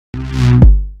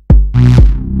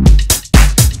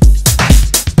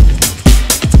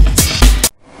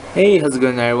Hey, how's it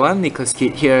going everyone?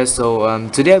 NicholasKit here.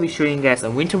 Today I'll be showing you guys a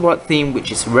Winterboard theme which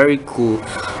is very cool.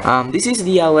 This is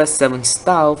the iOS 7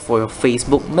 style for your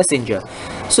Facebook Messenger.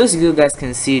 So as you guys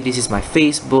can see, this is my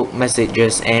Facebook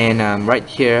messages, and right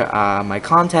here are my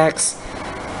contacts.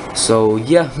 So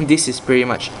yeah, this is pretty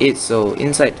much it. So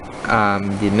inside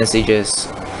the messages,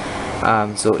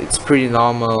 so it's pretty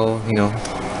normal,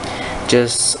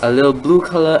 just a little blue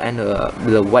color and a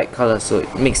little white color, so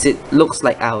it makes it looks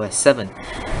like iOS 7.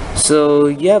 So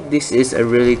yeah, this is a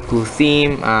really cool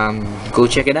theme. Go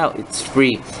check it out, it's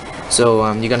free.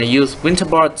 So you're gonna use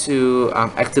Winterboard to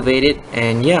activate it,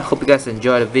 and yeah, hope you guys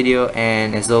enjoy the video,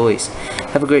 and as always,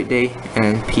 have a great day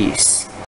and peace.